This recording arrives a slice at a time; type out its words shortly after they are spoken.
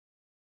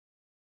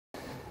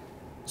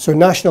So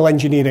National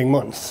Engineering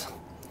Month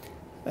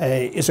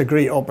is a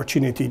great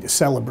opportunity to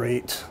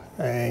celebrate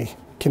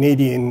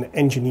Canadian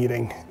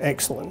engineering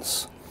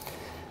excellence.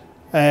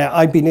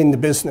 I've been in the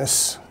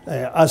business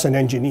as an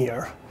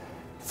engineer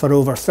for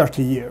over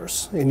 30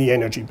 years in the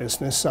energy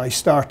business. I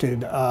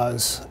started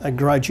as a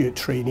graduate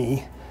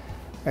trainee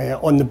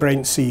on the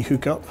Brent Sea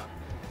hookup.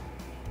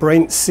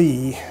 Brent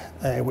Sea,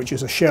 which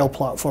is a Shell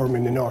platform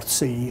in the North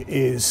Sea,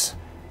 is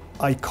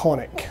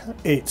iconic.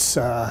 It's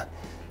a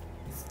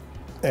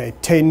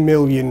 10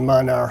 million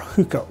man-hour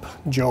hookup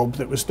job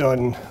that was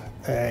done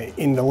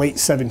in the late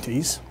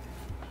 70s.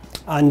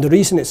 And the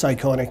reason it's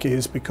iconic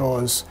is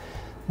because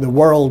the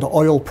world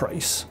oil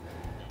price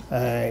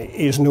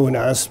is known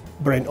as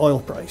Brent oil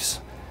price.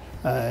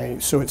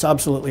 So it's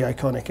absolutely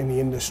iconic in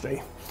the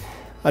industry.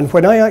 And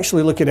when I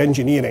actually look at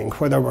engineering,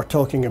 whether we're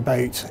talking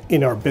about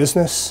in our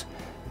business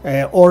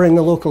or in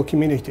the local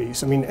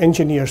communities, I mean,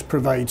 engineers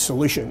provide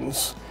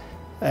solutions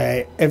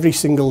every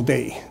single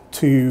day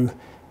to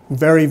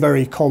very,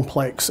 very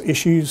complex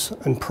issues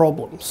and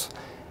problems.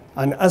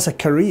 And as a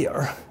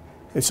career,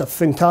 it's a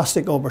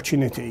fantastic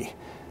opportunity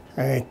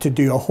to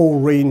do a whole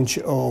range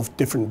of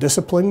different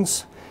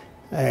disciplines.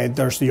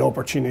 There's the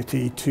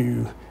opportunity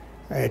to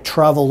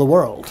travel the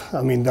world.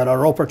 I mean, there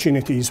are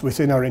opportunities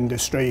within our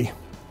industry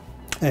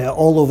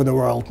all over the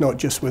world, not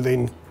just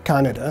within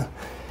Canada.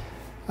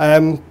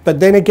 But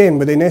then again,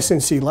 within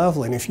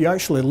SNC-Lavalin, if you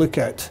actually look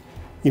at,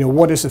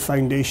 what is the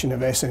foundation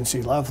of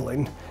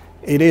SNC-Lavalin,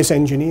 it is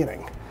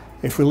engineering.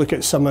 If we look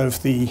at some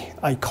of the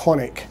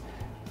iconic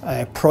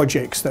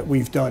projects that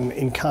we've done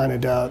in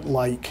Canada,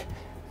 like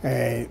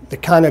the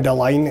Canada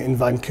Line in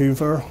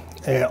Vancouver,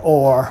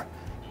 or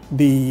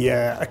the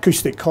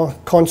Acoustic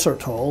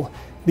Concert Hall,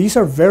 these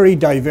are very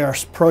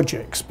diverse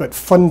projects, but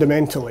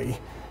fundamentally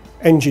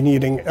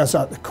engineering is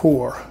at the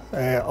core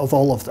of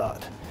all of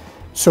that.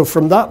 So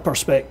from that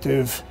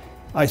perspective,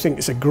 I think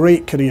it's a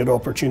great career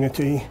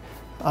opportunity,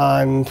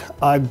 and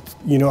I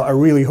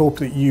really hope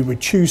that you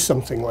would choose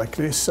something like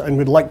this, and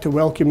would like to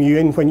welcome you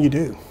in when you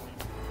do.